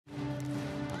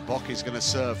Bock is going to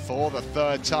serve for the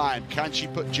third time. Can she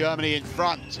put Germany in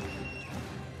front?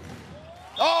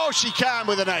 Oh, she can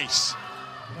with an ace.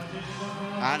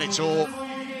 And it's all.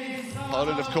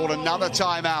 Poland have called another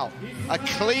timeout. A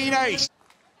clean ace.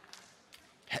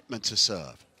 Hetman to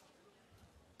serve.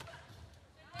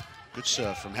 Good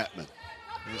serve from Hetman.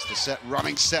 Here's the set,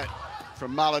 running set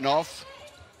from Malinov.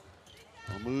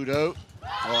 Omudo.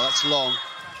 Oh, that's long.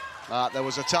 There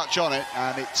was a touch on it,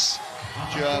 and it's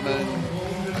a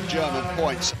German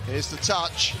point. Here's the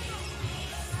touch.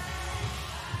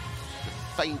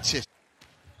 The faintest.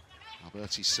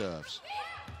 Alberti serves.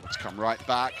 Let's come right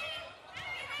back.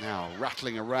 Now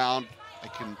rattling around. They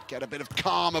can get a bit of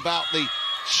calm about the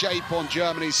shape on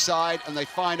Germany's side, and they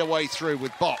find a way through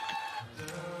with Bock.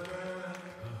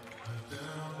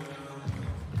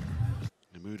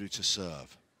 Namudu to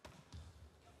serve.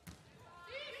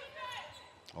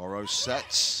 Oro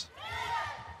sets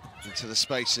into the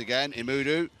space again.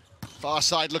 Imudu, far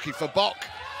side looking for Bock.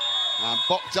 And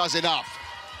Bock does enough.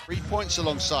 3 points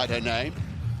alongside her name.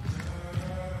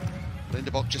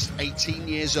 Linda Bock, just 18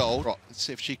 years old. Let's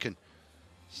see if she can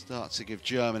start to give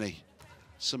Germany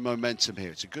some momentum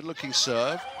here. It's a good-looking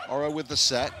serve. Oro with the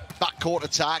set. Backcourt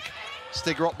attack.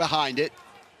 Stigrot behind it.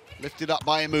 Lifted up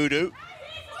by Imudu.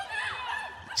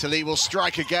 Tilly will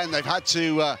strike again. They've had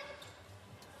to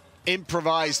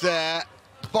improvise there.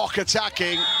 Bock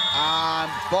attacking,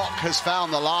 and Bock has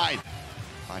found the line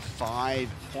by 5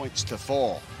 points to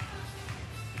 4.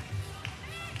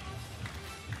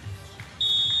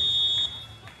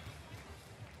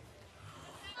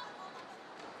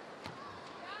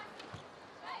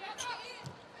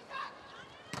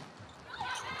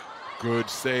 Good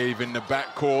save in the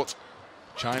backcourt.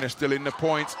 China still in the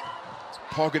point.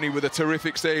 Pogany with a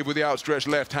terrific save with the outstretched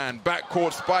left hand.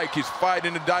 Backcourt spike is fired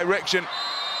in the direction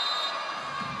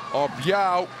of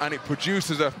Yao, and it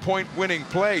produces a point-winning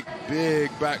play.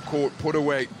 Big backcourt put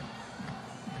away.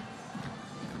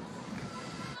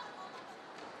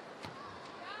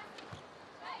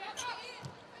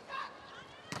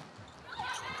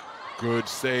 Good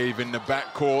save in the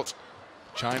backcourt.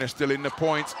 China still in the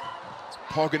point.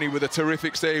 Pogany with a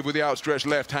terrific save with the outstretched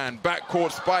left hand.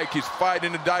 Backcourt spike is fired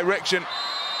in the direction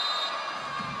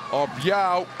of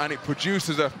Yao, and it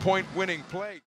produces a point-winning play.